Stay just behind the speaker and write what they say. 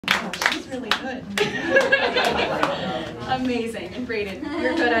Oh, she's really good. Amazing. And Brayden,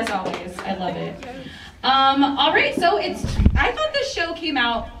 you're good as always. I love it. All right, so I thought this show came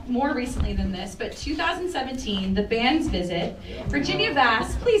out more recently than this, but 2017, The Band's Visit. Virginia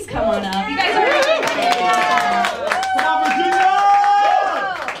Vass, please come on up. You guys are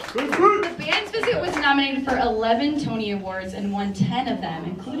The Band's Visit was nominated for 11 Tony Awards and won 10 of them,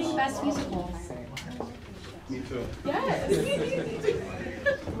 including Best Musical. Me too. Yes.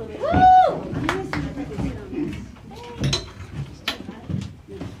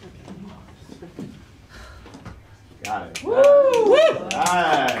 Got it. Woo!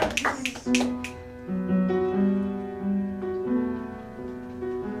 Nice.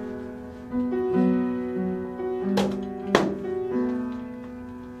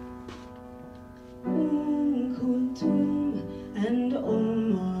 Kulthum and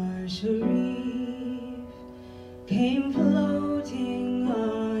Omar Sharif came floating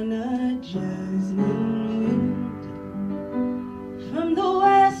on a jasmine wind from the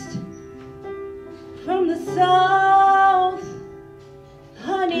west, from the south,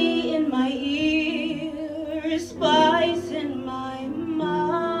 honey in my ear, spice in my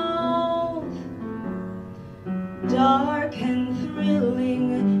mouth, dark and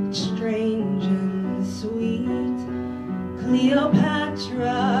thrilling, strange and sweet,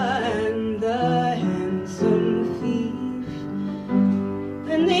 Cleopatra and the handsome thief,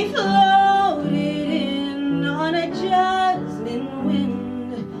 and they floated in on a jasmine wind.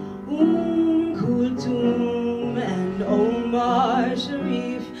 Kulthum and Omar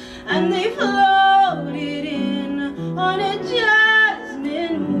Sharif, and they floated in on a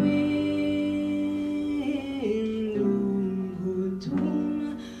jasmine wind.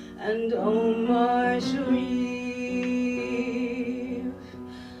 Kulthum and Omar Sharif.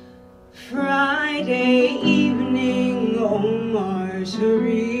 Friday evening, Omar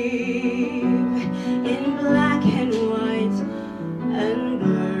Sharif, in black and white and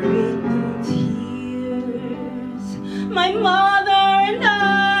buried in tears. My mother and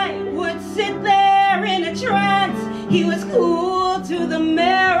I would sit there in a trance. He was cool to the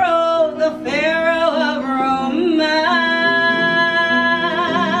marrow, the pharaoh of romance.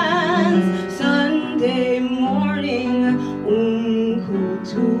 Sunday morning,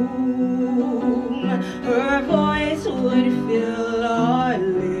 Kulthum, her voice would fill our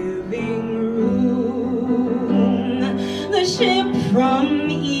living room. The ship from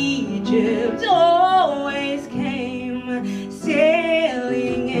Egypt always came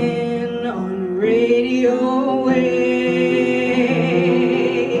sailing in on radio waves,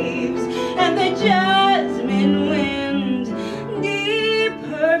 and the jasmine wind, deep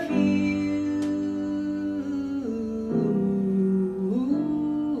perfume,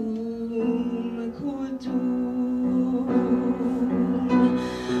 Kulthum,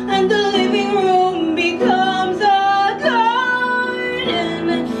 and the